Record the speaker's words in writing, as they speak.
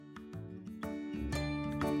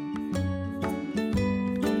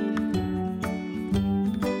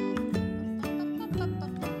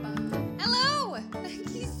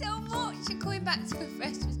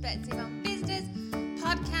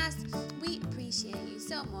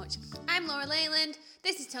so much. I'm Laura Leyland.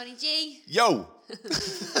 This is Tony G. Yo!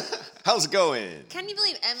 How's it going? Can you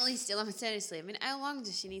believe Emily's still on maternity leave? I mean, how long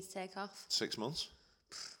does she need to take off? 6 months.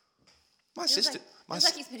 Feels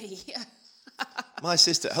like it's been a year. My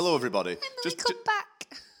sister. Hello, everybody. Emily, come back.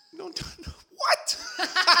 No, what?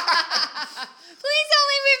 Please don't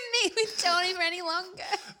leave with Tony for any longer.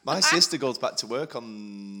 My sister goes back to work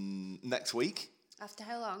on next week. After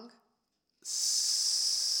how long?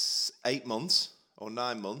 8 months or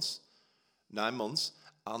 9 months. 9 months.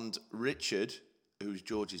 And Richard, who's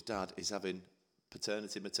George's dad, is having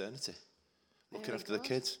maternity. Looking after the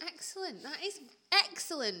kids. Excellent. That is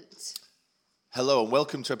excellent. Hello and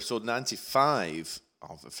welcome to episode 95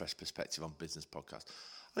 of A Fresh Perspective on Business podcast.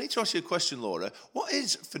 I need to ask you a question, Laura.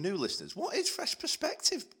 For new listeners, what is Fresh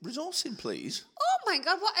Perspective resourcing, please? Oh my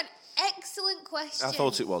God, what an excellent question. I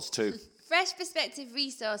thought it was too. Fresh Perspective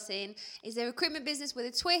Resourcing is a recruitment business with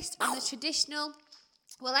a twist on the traditional,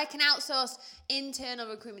 like an outsourced internal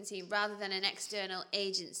recruitment team rather than an external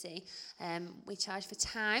agency. We charge for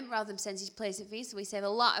time rather than percentage placement fees, so we save a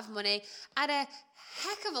lot of money, add a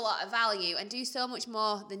heck of a lot of value, and do so much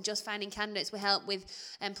more than just finding candidates. We help with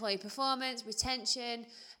employee performance, retention,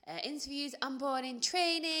 interviews, onboarding,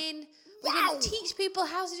 training. We can teach people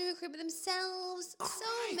how to do recruitment themselves. Crikey.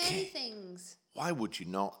 So many things. Why would you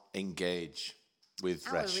not engage with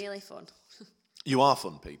Fresh? We're really fun. You are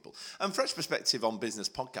fun people. And Fresh Perspective on Business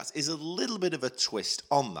podcast is a little bit of a twist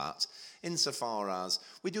on that, insofar as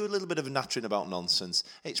we do a little bit of nattering about nonsense.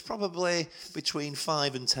 It's probably between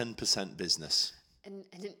 5 and 10% business. And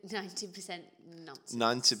 90%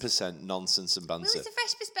 nonsense. 90% nonsense and banter. Well, it's a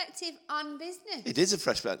fresh perspective on business. It is a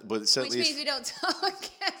fresh perspective, but it certainly Which means we don't talk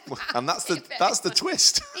about and that's the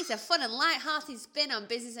twist. It's a fun and light-hearted spin on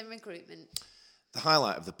business and recruitment. The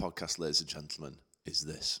highlight of the podcast, ladies and gentlemen, is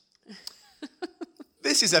this.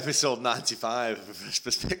 This is episode 95 of A Fresh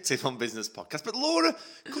Perspective on Business podcast. But Laura,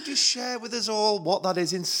 could you share with us all what that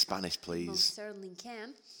is in Spanish, please? Most certainly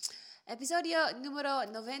can. Episodio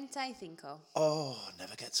número 95. Oh,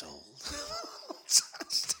 never gets old.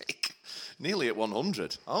 Fantastic. Nearly at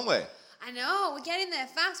 100, aren't we? I know, we're getting there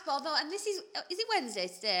fast, but although, and is it Wednesday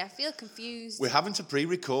today? I feel confused. We're having to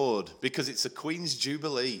pre-record because it's a Queen's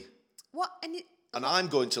Jubilee. What? And I'm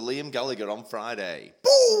going to Liam Gallagher on Friday.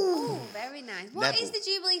 Oh, very nice. What Neville. is the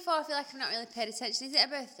Jubilee for? I feel like I've not really paid attention. Is it a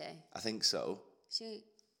birthday? I think so.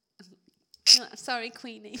 Sorry,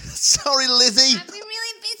 Queenie. Sorry, Lizzie. I've been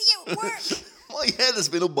really busy at work. My head has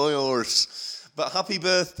been up my horse. But happy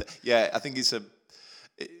birthday. Yeah, I think it's a...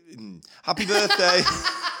 happy birthday.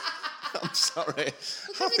 I'm sorry.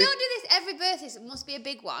 Because we don't do this every birthday, so it must be a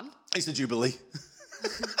big one. It's the Jubilee.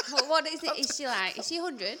 What is it? Is she like? Is she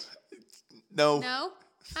 100? No. No?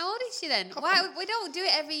 How old is she then? Why we don't do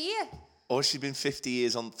it every year? Or she's been 50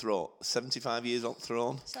 years on throne. 75 years on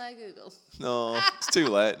throne. Shall I Google? No, it's too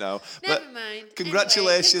late now. Never mind.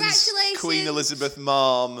 Congratulations, Anyway, congratulations, Queen Elizabeth,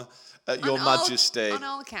 Mom, Your Majesty. On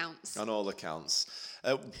all accounts. On all accounts.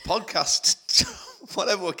 Podcast,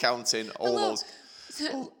 whatever we're counting, all those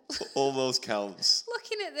counts.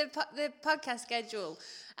 Looking at the podcast schedule,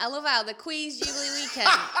 I love how the Queen's Jubilee weekend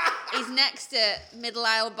is next to Middle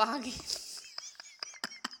Isle Bargain.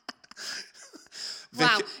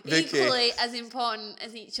 Wow, Vicky. Equally as important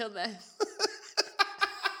as each other.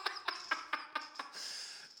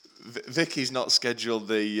 Vicky's not scheduled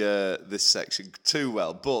this section too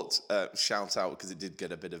well, but shout out because it did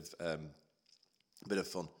get a bit of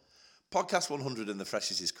fun. Podcast 100 and the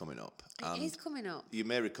Freshies is coming up. It is coming up. You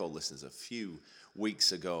may recall, listeners, a few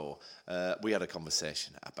weeks ago, we had a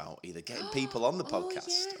conversation about either getting people on the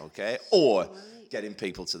podcast, okay, or getting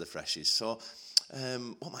people to the Freshies. So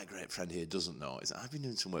what my great friend here doesn't know is that I've been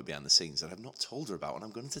doing some work behind the scenes that I've not told her about, and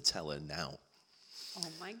I'm going to tell her now. Oh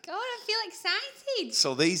my God, I feel excited.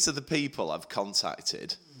 So these are the people I've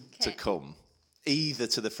contacted to come either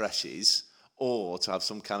to the Freshies or to have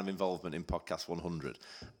some kind of involvement in Podcast 100.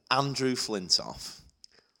 Andrew Flintoff.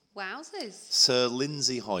 Wowzers. Sir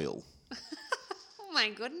Lindsay Hoyle. Oh my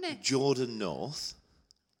goodness. Jordan North.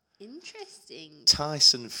 Interesting.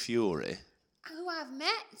 Tyson Fury. Who I've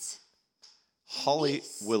met. Holly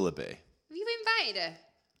Willoughby. Have you invited her?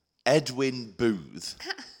 Edwin Booth.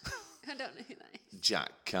 I don't know who that is.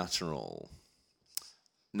 Jack Catterall.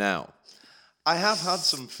 Now, I have had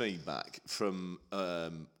some feedback from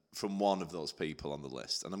one of those people on the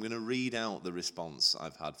list, and I'm going to read out the response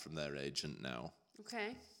I've had from their agent now.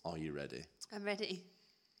 Okay. Are you ready? I'm ready.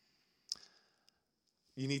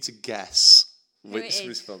 You need to guess which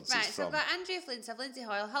response it's from. Right, so I've got Andrew Flintoff, Lindsay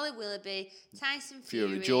Hoyle, Holly Willoughby, Tyson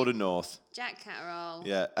Fury, Jordan North, Jack Catterall.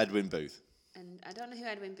 Yeah, Edwin Booth. And I don't know who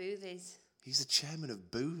Edwin Booth is. He's the chairman of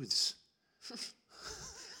Booths.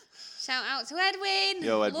 Shout out to Edwin.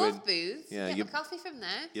 Yo, Edwin. Love booths. Yeah, Get my coffee from there.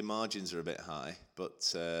 Your margins are a bit high,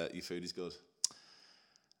 but your food is good.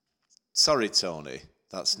 Sorry, Tony.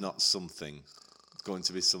 That's not something. It's going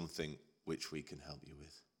to be something which we can help you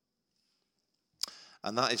with.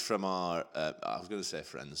 And that is from our, I was going to say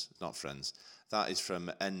friends, not friends. That is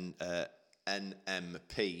from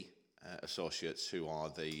NMP Associates, who are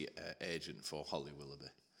the agent for Holly Willoughby.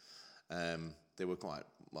 They were quite,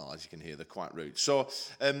 well, as you can hear, they're quite rude. So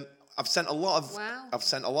I've sent a lot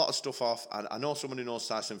of stuff off. I know someone who knows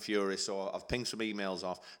Tyson Fury, so I've pinged some emails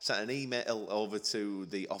off. Sent an email over to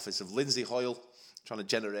the office of Lindsay Hoyle, trying to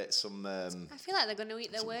generate some... I feel like they're going to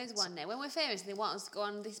eat their words one day. When we're famous, they want us to go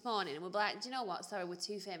on this morning, and we'll be like, do you know what? Sorry, we're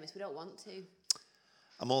too famous. We don't want to.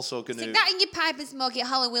 I'm also going to... Stick that in your pipe and smoke it,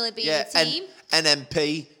 Holly Willoughby and your team.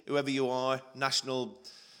 NMP, whoever you are, National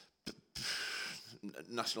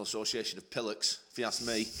Association of Pillocks, if you ask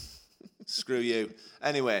me. Screw you.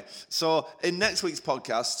 Anyway, so in next week's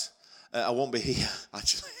podcast, I won't be here,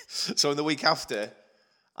 actually. So in the week after...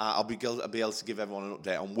 I'll be able to give everyone an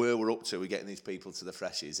update on where we're up to. We're getting these people to the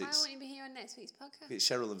freshies. Why won't you be here on next week's podcast? It's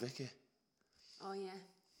Cheryl and Vicky. Oh, yeah.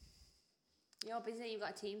 You're busy. You've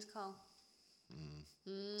got a Teams call.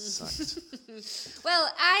 Sacked. Well,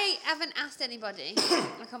 I haven't asked anybody.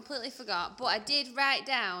 I completely forgot. But I did write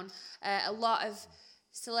down a lot of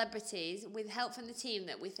celebrities with help from the team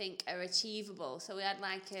that we think are achievable. So we had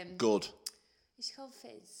like... Good. Is she called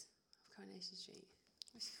Fizz of Coronation Street?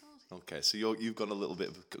 What's she called? Okay, so you've gone a little bit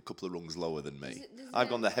of a couple of rungs lower than me. I've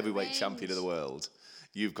gone the heavyweight champion of the world.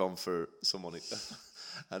 You've gone for someone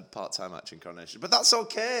and part-time acting Coronation. But that's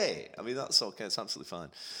okay. I mean, that's okay. It's absolutely fine.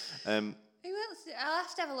 Who else? I'll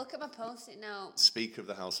have to have a look at my post-it note. Speaker of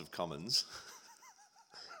the House of Commons.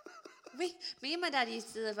 Me and my dad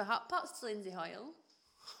used to deliver hot pots to Lindsay Hoyle.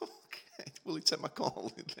 Okay. Will he take my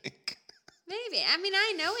call, you think? Maybe. I mean,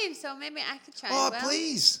 I know him, so maybe I could try Oh, as well.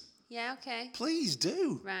 please. Yeah, okay. Please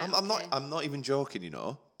do. Right, I'm not even joking, you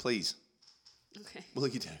know. Please. Okay. Will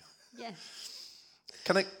you do? Yeah.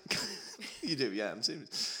 Can I... You do, yeah, I'm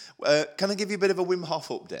serious. Can I give you a bit of a Wim Hof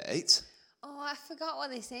update? Oh, I forgot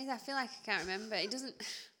what this is. I feel like I can't remember. It doesn't...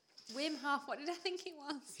 Wim Hof, what did I think it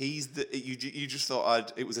was? He's the... You just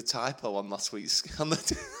thought it was a typo on last week's... on the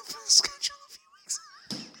schedule a few weeks.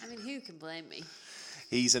 I mean, who can blame me?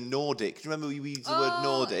 He's a Nordic. Do you remember we used the word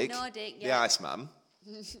Nordic? Nordic, yeah. The Iceman.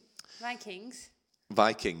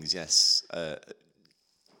 Vikings, yes. I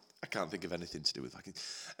can't think of anything to do with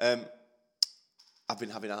Vikings. I've been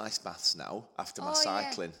having ice baths now after my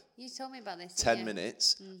cycling. Yeah. You told me about this. 10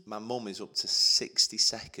 minutes. My mum is up to 60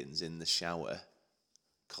 seconds in the shower.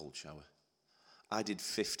 Cold shower. I did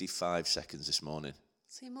 55 seconds this morning.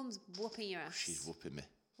 So your mum's whooping your ass? She's whooping me.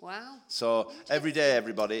 Wow. So every day,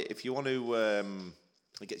 everybody, if you want to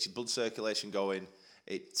get your blood circulation going,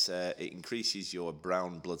 it increases your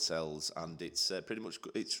brown blood cells, and it's pretty much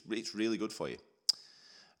it's really good for you.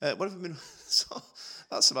 What have we been? So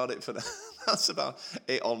that's about it for now. That's about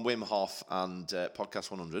it on Wim Hof and Podcast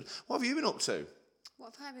 100. What have you been up to?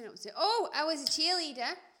 What have I been up to? Oh, I was a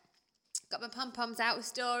cheerleader. Got my pom-poms out of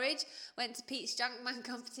storage. Went to Pete's Strongman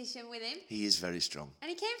competition with him. He is very strong. And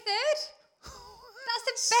he came third. That's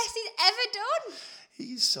the best he's ever done.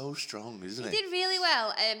 He's so strong, isn't he? He did really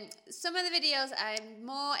well. Some of the videos I'm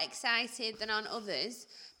more excited than on others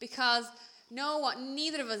because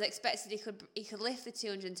neither of us expected he could lift the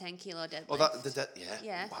 210 kilo deadlift. Oh,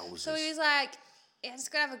 yeah. Wowzers. So he was like, "Yeah,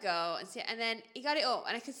 just gonna have a go and see." And then he got it up,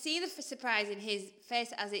 and I could see the surprise in his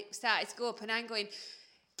face as it started to go up. And I'm going,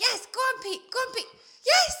 "Yes, go on, Pete,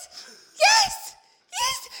 yes, yes,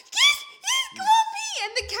 yes, yes, come on, Pete!"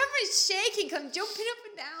 And the camera's shaking because I'm jumping up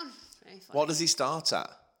and down. What does he start at?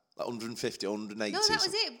 Like 150, 180? No, that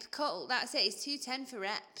was it. Cool. That's it. It's 210 for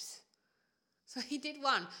reps. So he did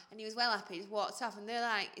one, and he was well happy. He just walked off, and they're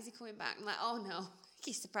like, "Is he coming back?" I'm like, "Oh no."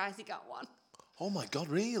 He's surprised he got one. Oh my God,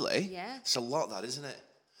 really? Yeah. It's a lot, that, isn't it?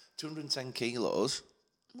 210 kilos.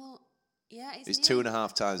 Well, yeah. It's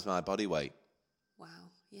 2.5 times my body weight. Wow.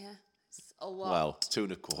 Yeah. It's a lot. Well,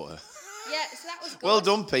 2.25. Yeah, so that was good. Well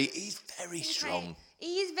done, Pete. He's very strong.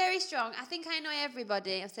 He is very strong. I think I annoy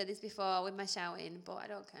everybody. I've said this before with my shouting, but I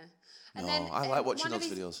don't care. And I like watching those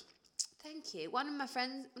videos. Thank you. One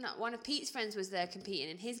of Pete's friends was there competing,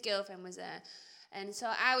 and his girlfriend was there. And so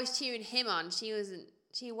I was cheering him on. She wasn't.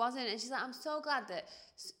 And she's like, "I'm so glad that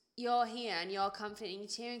you're here and you're confident in your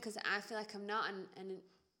cheering because I feel like I'm not." And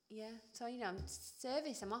yeah, so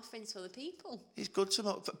service. I'm offering to other people. It's good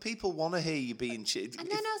to people want to hear you being cheered. And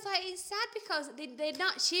then I was like, it's sad because they're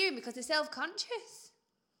not cheering because they're self-conscious.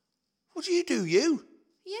 What do you do? You?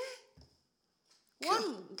 Yeah.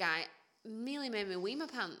 One guy, nearly made me wee my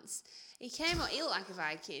pants. He looked like a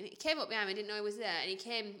Viking. He came up behind me, didn't know he was there, and he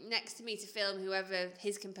came next to me to film whoever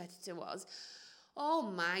his competitor was. Oh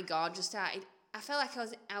my God, just started. I felt like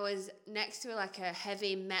I was next to like a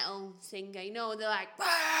heavy metal singer. You know, they're like,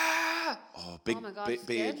 "Wah!" Oh, big, oh my God, big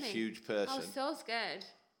beard, huge person. I was so scared.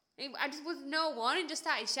 I just was no warning, just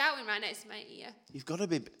started shouting right next to my ear. You've got to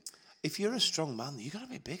be, if you're a strong man, you've got to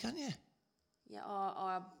be big, haven't you? Yeah, or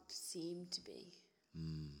I seem to be.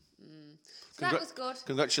 So that was good.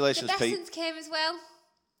 Congratulations, the Pete. Bessons came as well. Wow.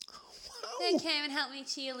 They came and helped me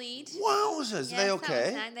cheerlead. Wowzers, they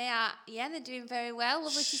okay? Nice. They are, they're doing very well.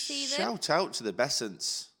 Lovely to see them. Shout out to the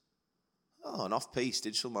Bessons. Oh, an off-piece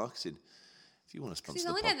digital marketing. If you want to sponsor It's the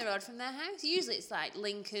only pod. down the road from their house. Usually it's like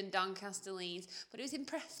Lincoln, Doncaster, Leeds, but it was in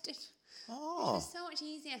Preston. Oh. It was so much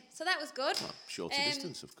easier. So that was good. Well, shorter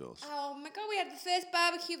distance, of course. Oh my God, we had the first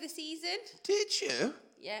barbecue of the season. Did you?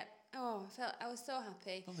 Yeah. Oh, I was so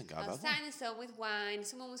happy. I don't think I I've was had one. sat in the sun with wine.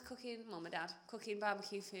 Someone was cooking, Mum and Dad, cooking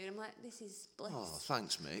barbecue food. I'm like, this is bliss. Oh,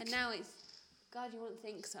 thanks, Mick. And now it's, God, you wouldn't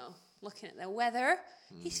think so. Looking at the weather,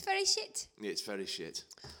 it's very shit. It's very shit.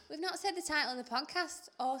 We've not said the title of the podcast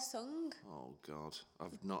or sung. Oh, God.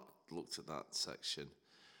 I've not looked at that section.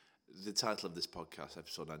 The title of this podcast,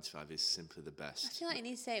 episode 95, is simply the best. I feel like you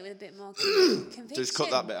need to say it with a bit more conviction. Just cut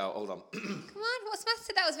that bit out. Hold on. Come on, what's the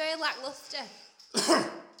matter? That was very lacklustre.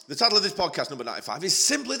 The title of this podcast, number 95, is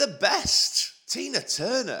simply the best. Tina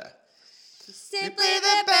Turner. Simply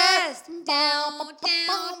the best. Down,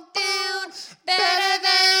 down, down. Better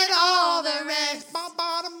than all the rest.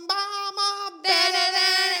 Better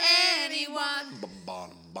than anyone.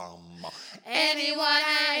 Anyone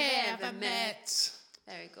I ever met.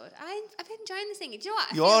 Very good. I'm enjoying the singing. Do you know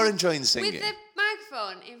what? You are enjoying singing. With the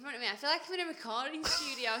microphone in front of me, I feel like I'm in a recording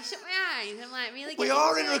studio. I shut my eyes. I'm like really. We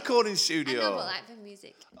are in a recording studio. I know, but like for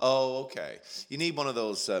music. Oh, okay. You need one of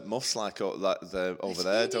those muffs like the over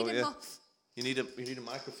there, don't you? Muff. You need a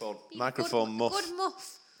microphone. Microphone muff. Good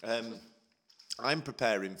muff. I'm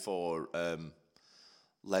preparing for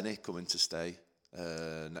Lenny coming to stay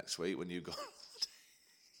next week when you go.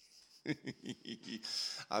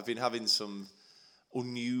 I've been having some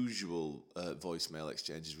unusual voicemail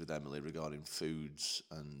exchanges with Emily regarding foods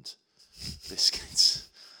and biscuits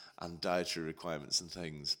and dietary requirements and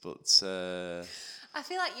things, but I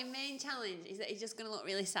feel like your main challenge is that he's just going to look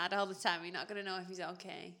really sad all the time. You're not going to know if he's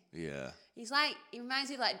okay. Yeah. He reminds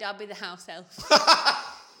me of like Dobby the house elf.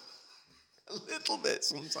 A little bit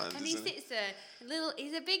sometimes. And he sits there,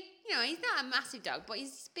 he's a big, he's not a massive dog, but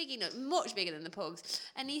he's big enough, much bigger than the pugs.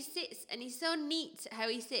 And he sits, and he's so neat how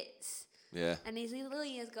he sits. Yeah. And his little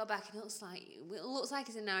ears go back, and it looks like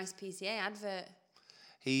it's a nice PCA advert.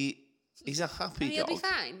 He's a happy and dog. He'll be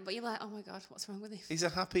fine, but you're like, oh my God, what's wrong with him? He's a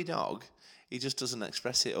happy dog. He just doesn't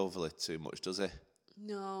express it overly too much, does he?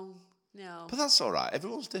 No. But that's all right.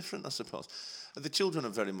 Everyone's different, I suppose. The children are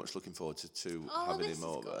very much looking forward to having him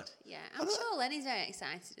over. Good. Yeah, I'm sure Lenny's very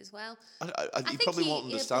excited as well. He probably won't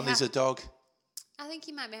understand he's a dog. I think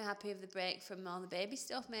he might be happy with the break from all the baby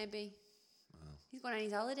stuff, maybe. Wow. He's going on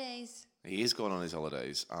his holidays. He is going on his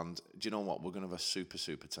holidays, and do you know what? We're going to have a super,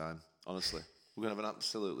 super time, honestly. We're going to have an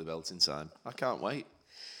absolutely belting time. I can't wait.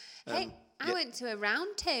 Hey, I went to a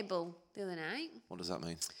round table the other night. What does that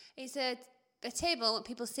mean? It's a table where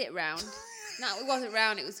people sit round. No, it wasn't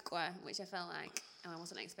round, it was square, which I felt like I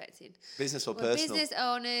wasn't expecting. Business or personal? Business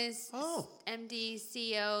owners, MDs,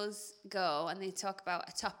 CEOs go and they talk about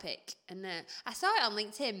a topic. And I saw it on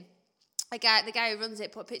LinkedIn. The guy who runs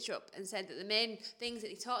it put a picture up and said that the main things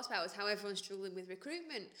that he talks about was how everyone's struggling with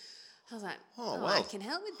recruitment. I was like, I can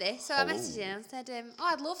help with this. So I messaged him and said,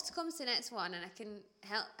 I'd love to come to the next one and I can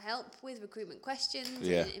help with recruitment questions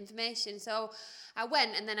and information. So I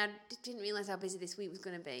went, and then I didn't realise how busy this week was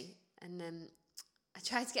going to be. And I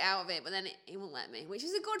tried to get out of it, but then he wouldn't let me, which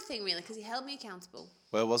was a good thing, really, because he held me accountable.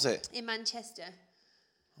 Where was it? In Manchester.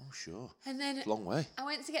 Oh, sure. And then long way. I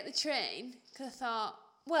went to get the train because I thought,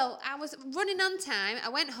 I was running on time. I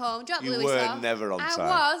went home, dropped Lewis off. You were never on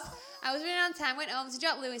time. I was running on time, went home to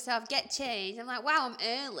drop Lewis off, get changed. I'm like, wow, I'm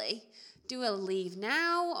early. Do I leave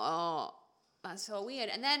now? Or that's so weird.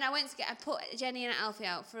 And then I put Jenny and Alfie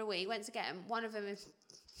out for a week, went to get them. One of them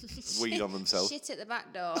weed on themselves. Shit at the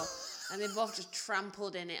back door. And they both just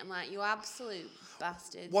trampled in it. I'm like, you absolute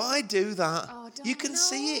bastards. Why do that? Oh, you can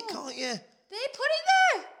see it, can't you? They put it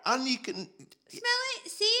there. And you can smell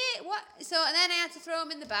it, see it. What? So, and then I had to throw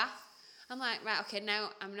them in the bath. I'm like, right, okay, now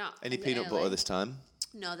I'm not. Any peanut butter this time?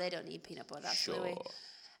 No, they don't need peanut butter. That's sure. Louis.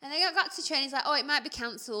 And they got to train. He's like, it might be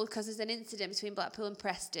cancelled because there's an incident between Blackpool and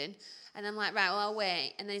Preston. And I'm like, right, well, I'll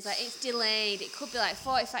wait. And then he's like, it's delayed. It could be like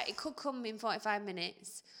 45. It could come in 45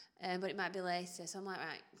 minutes. but it might be later. So I'm like,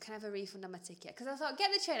 right, can I have a refund on my ticket? Because I thought,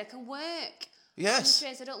 get the train, I can work. Yes. On the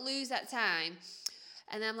train, so I don't lose that time.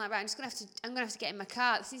 And then I'm like, right, I'm gonna have to get in my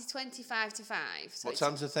car. This is 25 to 5. So What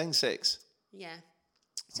time's the thing? 6? Yeah.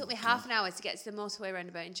 It took me half an hour to get to the motorway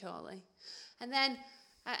roundabout in Chorley. And then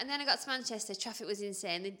I got to Manchester, traffic was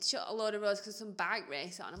insane. They shut a load of roads because of some bike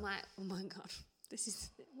race on. I'm like, oh my God,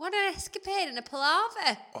 what an escapade and a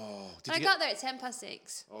palaver. Oh, I got there at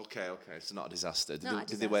 6:10. Okay. It's not a disaster.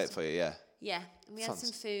 Did they wait for you? Yeah. Yeah, and we had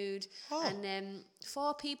some food. Oh. And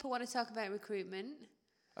 4 people want to talk about recruitment.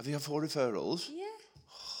 Have you had 4 referrals? Yeah.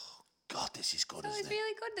 God, this is good, So it isn't was it?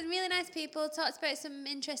 really good. And really nice people. Talked about some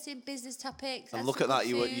interesting business topics. And had look some at that, good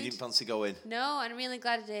you food. didn't fancy going. No, and I'm really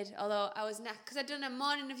glad I did. Although I was because I'd done a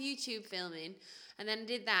morning of YouTube filming, and then I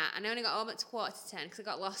did that, and I only got home at 9:45 because I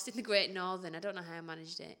got lost in the Great Northern. I don't know how I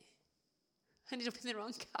managed it. I ended up in the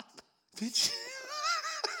wrong cab. Did you?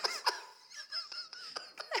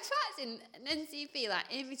 I parked in an NCP, like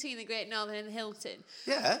in between the Great Northern and the Hilton.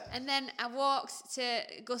 Yeah. And then I walked to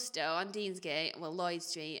Gusto on Deansgate, Lloyd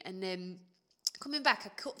Street, and coming back, I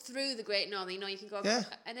cut through the Great Northern. You know, you can go. Yeah.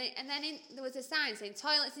 And then there was a sign saying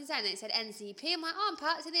toilets inside, and it said NCP. I'm like, oh, I'm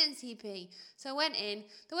parked in the NCP. So I went in.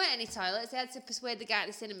 There weren't any toilets. They had to persuade the guy at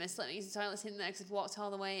the cinema to let me use the toilets in there because I'd walked all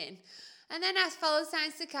the way in. And then I followed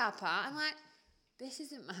signs to the car park. I'm like, this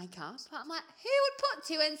isn't my car park. I'm like, who would put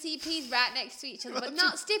 2 NCPs right next to each other but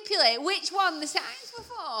not stipulate which one the signs were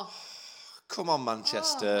for? Come on,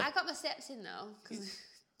 Manchester. Oh, I got my steps in though. Because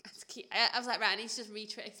I was like, right, I need to just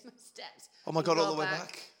retrace my steps. Oh my God, all the way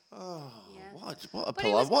back. Oh, Yeah. what a But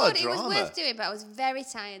it was what good. a drama. It was worth doing, but I was very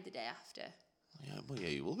tired the day after. Yeah,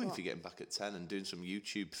 you will be if you're getting back at 10 and doing some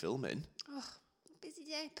YouTube filming. Oh, busy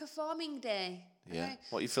day, performing day. Yeah. Right.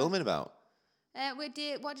 What are you filming about? What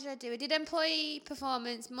did I do? I did employee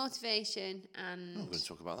performance, motivation, and I'm going to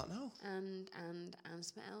talk about that now. and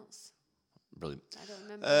something else. Brilliant. I don't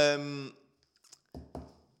remember.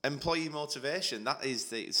 Employee motivation. That is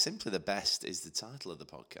simply the best is the title of the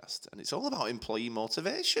podcast, and it's all about employee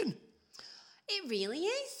motivation. It really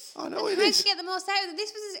is. I know and it how is. to get the most out of it.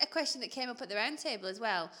 This was a question that came up at the round table as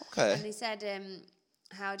well. Okay. And they said,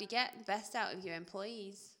 how do you get the best out of your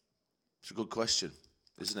employees? It's a good question,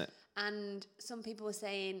 isn't it? And some people were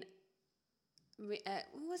saying, what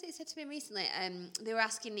was it said to me recently? They were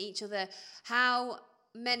asking each other how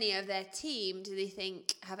many of their team do they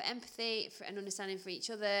think have empathy and understanding for each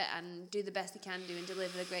other and do the best they can do and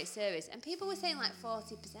deliver a great service. And people were saying like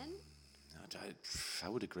 40%. I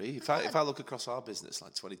would agree. If I look across our business,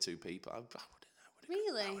 like 22 people, I would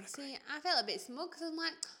Really? agree. See, I felt a bit smug because I'm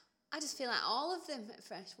like, I just feel like all of them at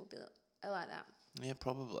Fresh will be like that. Yeah,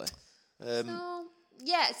 probably.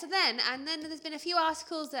 So then there's been a few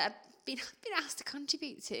articles that I've been asked to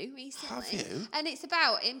contribute to recently. Have you? And it's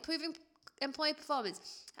about improving employee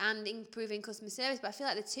performance and improving customer service, but I feel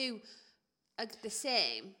like the two are the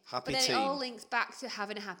same. Happy but then team. it all links back to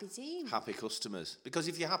having a happy team. Happy customers. Because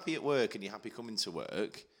if you're happy at work and you're happy coming to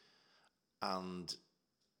work, and,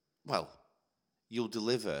 well, you'll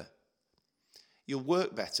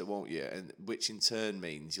work better, won't you? And which in turn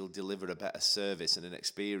means you'll deliver a better service and an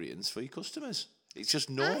experience for your customers. It's just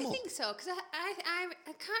normal. I think so, because I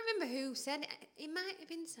can't remember who said it. It might have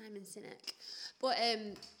been Simon Sinek. But,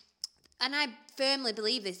 and I firmly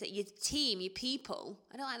believe this, that your team, your people,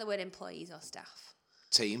 I don't like the word employees or staff.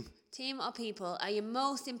 Team or people are your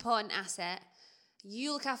most important asset.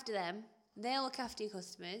 You look after them, they'll look after your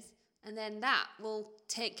customers, and then that will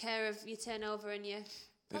take care of your turnover and your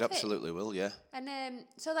profit. It absolutely will, yeah. And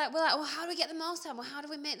so like we're like, well, how do we get the most out? Well, how do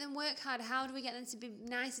we make them work harder? How do we get them to be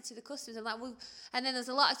nicer to the customers? And then there's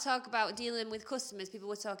a lot of talk about dealing with customers. People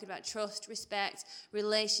were talking about trust, respect,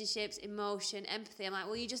 relationships, emotion, empathy. I'm like,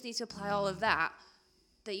 well, you just need to apply all of that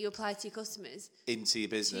you apply to your customers into your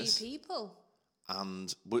business, to your people,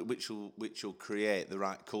 and which will create the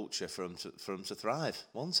right culture for them to thrive,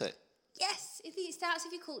 won't it? Yes, it starts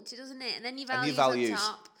with your culture, doesn't it? And then your values on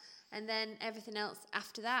top. And then everything else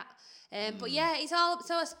after that. But yeah, it's all.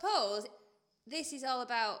 So I suppose this is all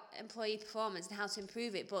about employee performance and how to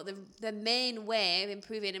improve it. But the main way of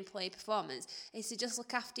improving employee performance is to just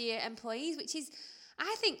look after your employees, which is,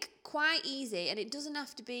 I think, quite easy, and it doesn't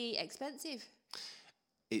have to be expensive.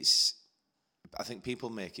 I think people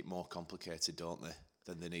make it more complicated, don't they,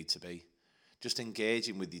 than they need to be. Just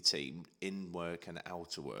engaging with your team in work and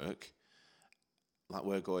out of work. Like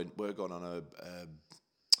we're going on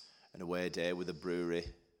an away day with a brewery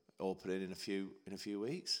opening in a few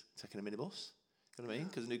weeks, taking a minibus. You know what I mean?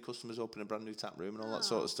 Because new customers open a brand new tap room and all that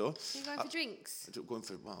sort of stuff. So you're going for drinks? We're going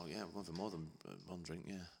for more than one drink,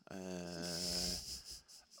 yeah.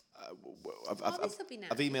 This will be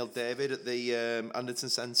nice. I've emailed David at the Anderton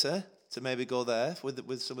Centre to maybe go there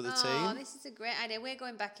with some of the team. Oh, this is a great idea. We're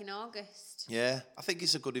going back in August. Yeah, I think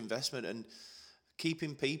it's a good investment and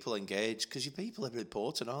keeping people engaged, because your people are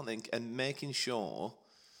important, aren't they? And making sure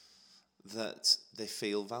that they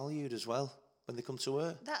feel valued as well when they come to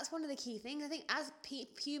work. That's one of the key things. I think as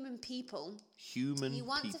human people, you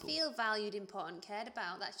want to feel valued, important, cared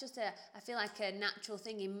about. That's just I feel like a natural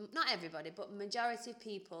thing in not everybody, but majority of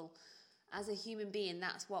people. As a human being,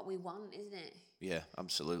 that's what we want, isn't it? Yeah,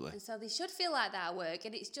 absolutely. And so they should feel like that at work,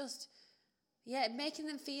 and it's just, making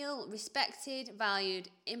them feel respected, valued,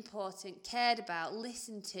 important, cared about,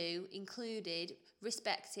 listened to, included,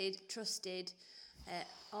 respected, trusted,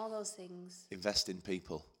 all those things. Invest in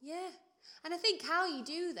people. Yeah. And I think how you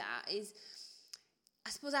do that is, I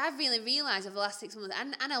suppose I've really realised over the last 6 months,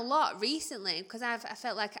 and a lot recently, because I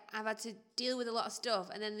felt like I've had to deal with a lot of stuff.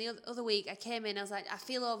 And then the other week I came in, I was like, I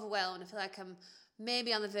feel overwhelmed. I feel like I'm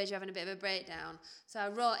maybe on the verge of having a bit of a breakdown. So I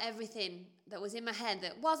wrote everything that was in my head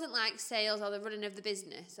that wasn't like sales or the running of the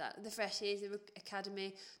business, like the Freshies, the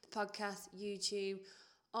Academy, the podcast, YouTube,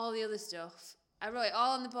 all the other stuff. I wrote it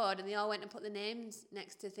all on the board, and they all went and put the names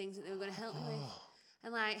next to things that they were going to help me with.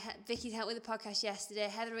 And like Vicky's helped with the podcast yesterday,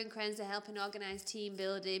 Heather and Krenz are helping organise team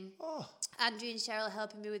building, Andrew and Cheryl are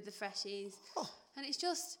helping me with the Freshies, and it's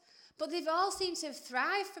just, but they've all seemed to have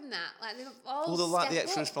thrived from that. Like they've all. Well, they like the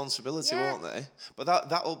extra responsibility, won't they? But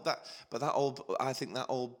I think that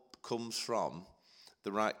all comes from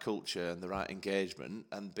the right culture and the right engagement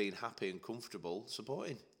and being happy and comfortable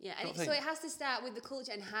supporting. Yeah, and so it has to start with the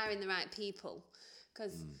culture and hiring the right people,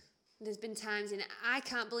 because. There's been times I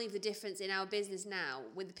can't believe the difference in our business now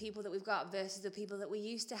with the people that we've got versus the people that we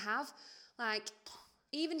used to have. Like,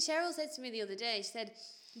 even Cheryl said to me the other day, she said,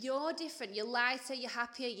 you're different, you're lighter, you're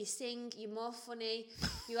happier, you sing, you're more funny,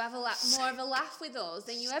 you have more of a laugh with us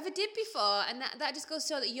than you ever did before. And that just goes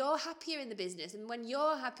to show that you're happier in the business. And when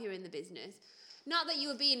you're happier in the business, not that you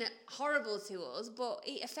were being horrible to us, but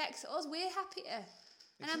it affects us, we're happier.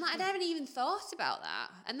 And I'm like, I haven't even thought about that.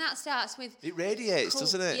 And that starts with... It radiates,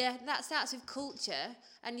 doesn't it? Yeah, that starts with culture.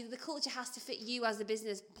 And the culture has to fit you as the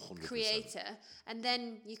business 100%. Creator. And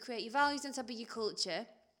then you create your values on top of your culture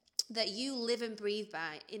that you live and breathe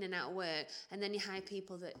by in and out of work. And then you hire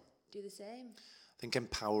people that do the same. I think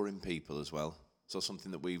empowering people as well. So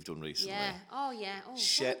something that we've done recently. Yeah. Oh, yeah. Oh,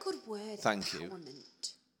 what a good word. Thank you.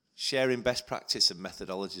 Sharing best practice and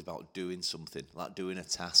methodologies about doing something, like doing a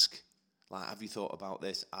task. Like, have you thought about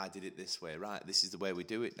this? I did it this way, right? This is the way we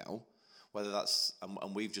do it now. Whether that's,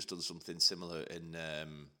 and we've just done something similar in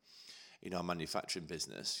our manufacturing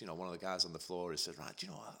business. You know, one of the guys on the floor has said, right, do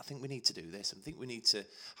you know what? I think we need to do this. I think we need to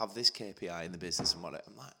have this KPI in the business and what.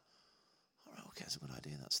 I'm like, all right, okay, that's a good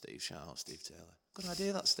idea, that Steve. Shout out Steve Taylor. Good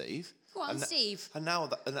idea, that Steve. Go on, Steve. And now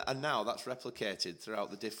that's replicated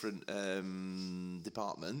throughout the different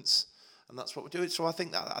departments, and that's what we're doing. So I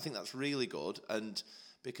think that's really good, and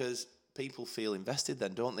because people feel invested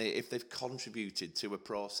then, don't they, if they've contributed to a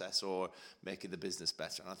process or making the business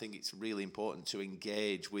better. And I think it's really important to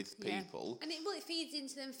engage with people. And it feeds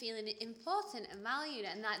into them feeling important and valued,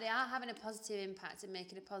 and that they are having a positive impact and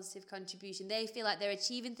making a positive contribution. They feel like they're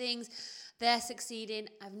achieving things, they're succeeding.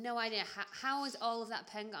 I have no idea. How has all of that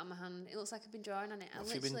pen got on my hand? It looks like I've been drawing on it.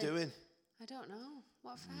 What have you been doing? I don't know.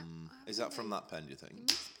 What is that from that pen, do you think? It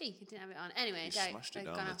must be. I didn't have it on. Anyway, you smashed it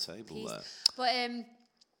down the table there. But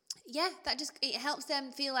yeah, it helps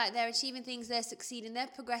them feel like they're achieving things, they're succeeding, they're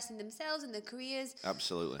progressing themselves in their careers.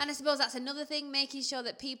 Absolutely. And I suppose that's another thing, making sure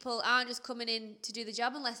that people aren't just coming in to do the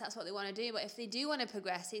job unless that's what they want to do. But if they do want to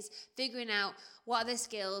progress, it's figuring out what are their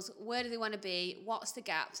skills, where do they want to be, what's the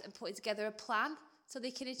gaps, and putting together a plan so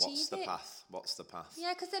they can achieve it. What's the path?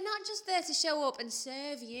 Yeah, because they're not just there to show up and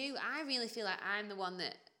serve you. I really feel like I'm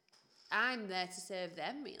there to serve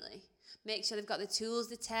them, really. Make sure they've got the tools,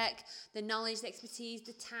 the tech, the knowledge, the expertise,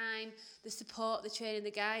 the time, the support, the training,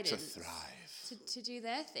 the guidance. To thrive. To do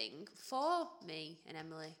their thing for me and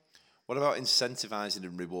Emily. What about incentivising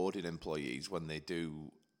and rewarding employees when they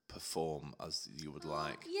do perform as you would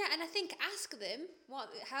like? Yeah, and I think ask them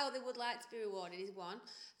how they would like to be rewarded is one.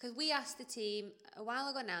 Because we asked the team a while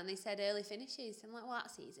ago now and they said early finishes. I'm like, well,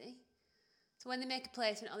 that's easy. So when they make a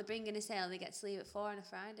placement or they bring in a sale, they get to leave at 4 on a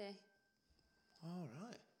Friday. All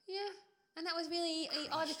right. Yeah. And that was really,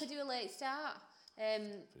 or they could do a late start.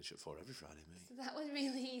 Finish at 4 every Friday, mate. So that was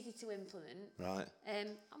really easy to implement. Right.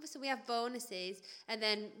 Obviously, we have bonuses, and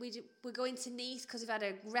then we're going to Nice because we've had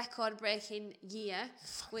a record-breaking year,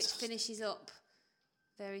 which finishes up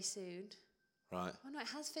very soon. Right. Oh no, it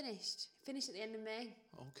has finished. It finished at the end of May.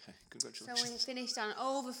 Okay, congratulations. So we finished on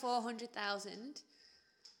over 400,000.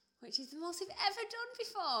 which is the most we've ever done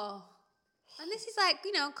before. And this is like,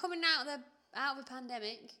 you know, coming out of a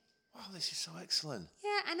pandemic. Wow, this is so excellent.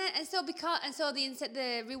 Yeah, and so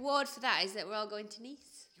the reward for that is that we're all going to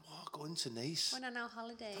Nice. You are going to Nice. We're on our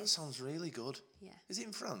holidays. That sounds really good. Yeah. Is it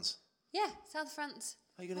in France? Yeah, South France.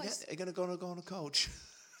 Are you gonna go on a coach?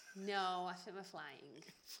 No, I think we're flying.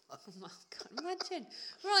 Oh my God, imagine.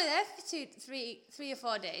 We're only there for 3 or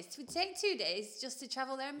 4 days. It would take 2 days just to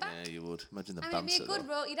travel there and back. Yeah, you would. Imagine the I mean, banter. it'd be a good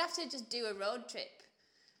road. You'd have to just do a road trip.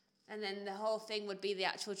 And then the whole thing would be the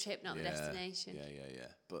actual trip, not the destination. Yeah.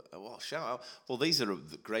 But, shout out. Well, these are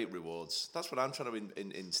great rewards. That's what I'm trying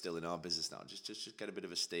to instill in our business now. Just get a bit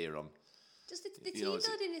of a steer on. Just the team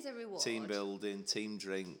building is a reward. Team building, team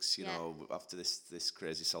drinks, you know, after this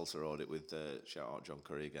crazy salsa audit with, shout out John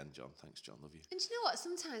Curry again. John, thanks, John, love you. And do you know what?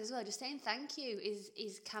 Sometimes as well, just saying thank you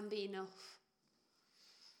can be enough.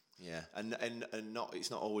 Yeah, and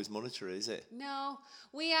it's not always monetary, is it? No,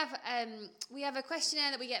 we have a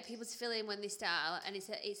questionnaire that we get people to fill in when they start, and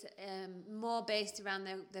it's more based around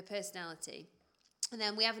their personality. And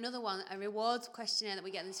then we have another one, a rewards questionnaire that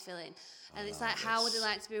we get them to fill in, and it's like, how would they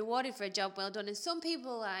like to be rewarded for a job well done? And some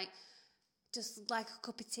people like just like a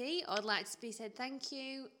cup of tea, or like to be said thank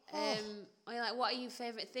you, or you're like, what are your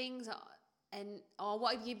favourite things, or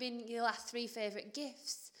what have you been your last 3 favourite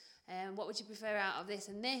gifts? What would you prefer out of this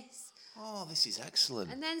and this? Oh, this is excellent.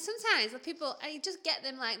 And then sometimes I just get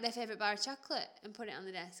them like their favourite bar of chocolate and put it on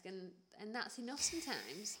the desk, and that's enough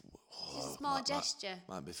sometimes. Just a small gesture.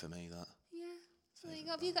 Might be for me, that. Yeah. So there you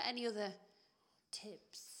go. Have you got any other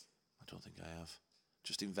tips? I don't think I have.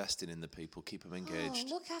 Just investing in the people, keep them engaged.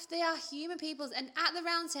 Oh, look after our human peoples. And at the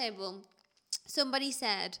round table, somebody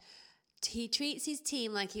said he treats his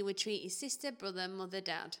team like he would treat his sister, brother, mother,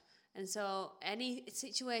 dad. And so any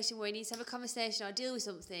situation where he needs to have a conversation or deal with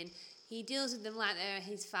something, he deals with them like they're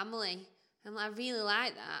his family. And I really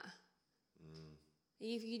like that.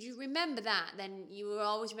 If you remember that, then you will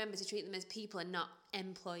always remember to treat them as people and not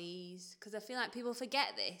employees. Because I feel like people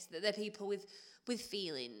forget this, that they're people with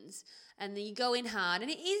feelings. And then you go in hard. And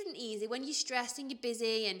it isn't easy when you're stressed and you're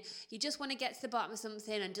busy and you just want to get to the bottom of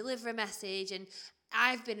something and deliver a message. And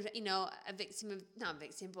I've been, a victim of, not a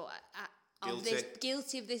victim, but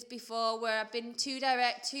guilty of this before, where I've been too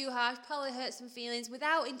direct, too harsh, probably hurt some feelings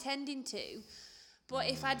without intending to. But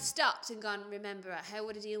if I'd stopped and gone, remember, how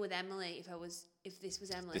would I deal with Emily if this was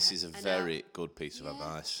Emily? This is a very good piece of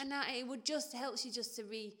advice. And it would just help you just to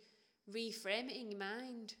reframe it in your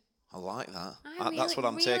mind. I like that. That's what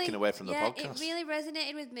I'm taking away from the podcast. It really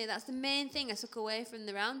resonated with me. That's the main thing I took away from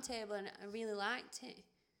the round table, and I really liked it.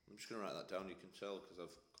 I'm just going to write that down. You can tell because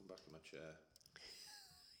I've come back in my chair.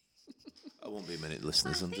 I won't be a minute,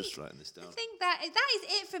 listeners. I'm just writing this down. I think that is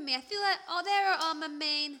it from me. I feel like, there are all my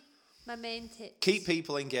main tips. Keep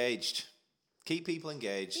people engaged. Keep people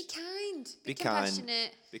engaged. Be kind. Be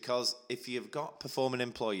compassionate. Because if you've got performing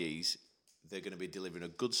employees, they're going to be delivering a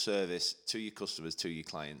good service to your customers, to your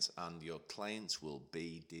clients, and your clients will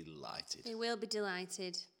be delighted. They will be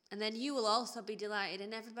delighted. And then you will also be delighted,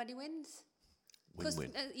 and everybody wins.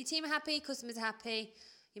 Win-win. Your team are happy, customers are happy,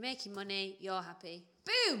 you're making money, you're happy.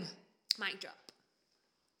 Boom! Mic drop.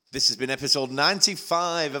 This has been episode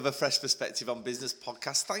 95 of A Fresh Perspective on Business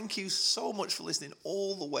podcast. Thank you so much for listening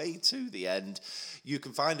all the way to the end. You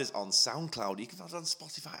can find us on SoundCloud. You can find us on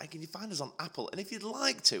Spotify. You can find us on Apple. And if you'd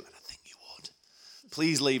like to, and I think you would,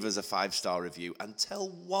 please leave us a 5-star review and tell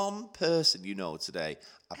one person you know today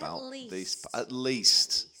about this. At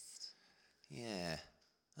least. Yeah,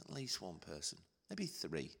 at least one person. Maybe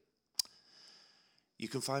 3. You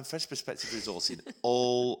can find Fresh Perspective Resourcing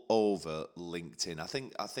all over LinkedIn. I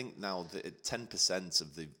think now that 10%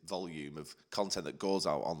 of the volume of content that goes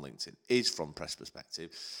out on LinkedIn is from Fresh Perspective.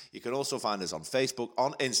 You can also find us on Facebook,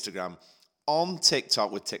 on Instagram, on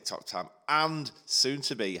TikTok with TikTok Time, and soon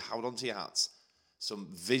to be, hold on to your hats, some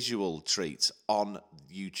visual treats on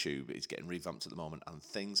YouTube. It's getting revamped at the moment, and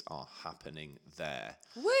things are happening there.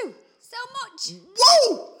 Woo! So much!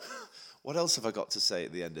 Woo! What else have I got to say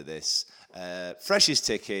at the end of this? Freshest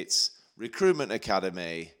Tickets, Recruitment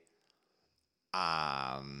Academy,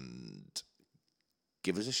 and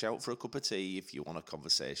give us a shout for a cup of tea if you want a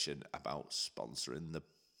conversation about sponsoring the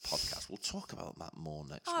podcast. We'll talk about that more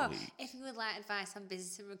next week. If you would like advice on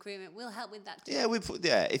business and recruitment, we'll help with that too.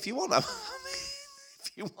 Yeah, if you want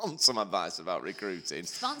if you want some advice about recruiting,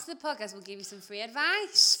 sponsor the podcast, we'll give you some free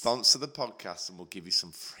advice. Sponsor the podcast and we'll give you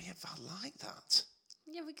some free advice. I like that.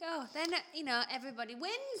 Here we go. Then, everybody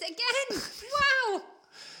wins again. Wow.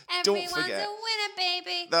 Everyone's a winner,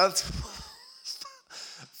 baby.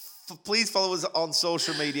 Please follow us on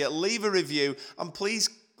social media. Leave a review. And please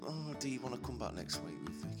Oh, do you want to come back next week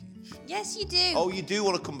with Vicky and Cheryl? Yes, you do. Oh, you do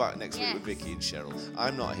want to come back next week Yes. with Vicky and Cheryl.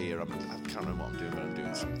 I'm not here. I can't remember what I'm doing, but I'm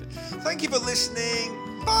doing something. Thank you for listening.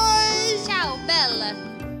 Bye. Ciao,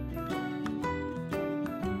 Bella.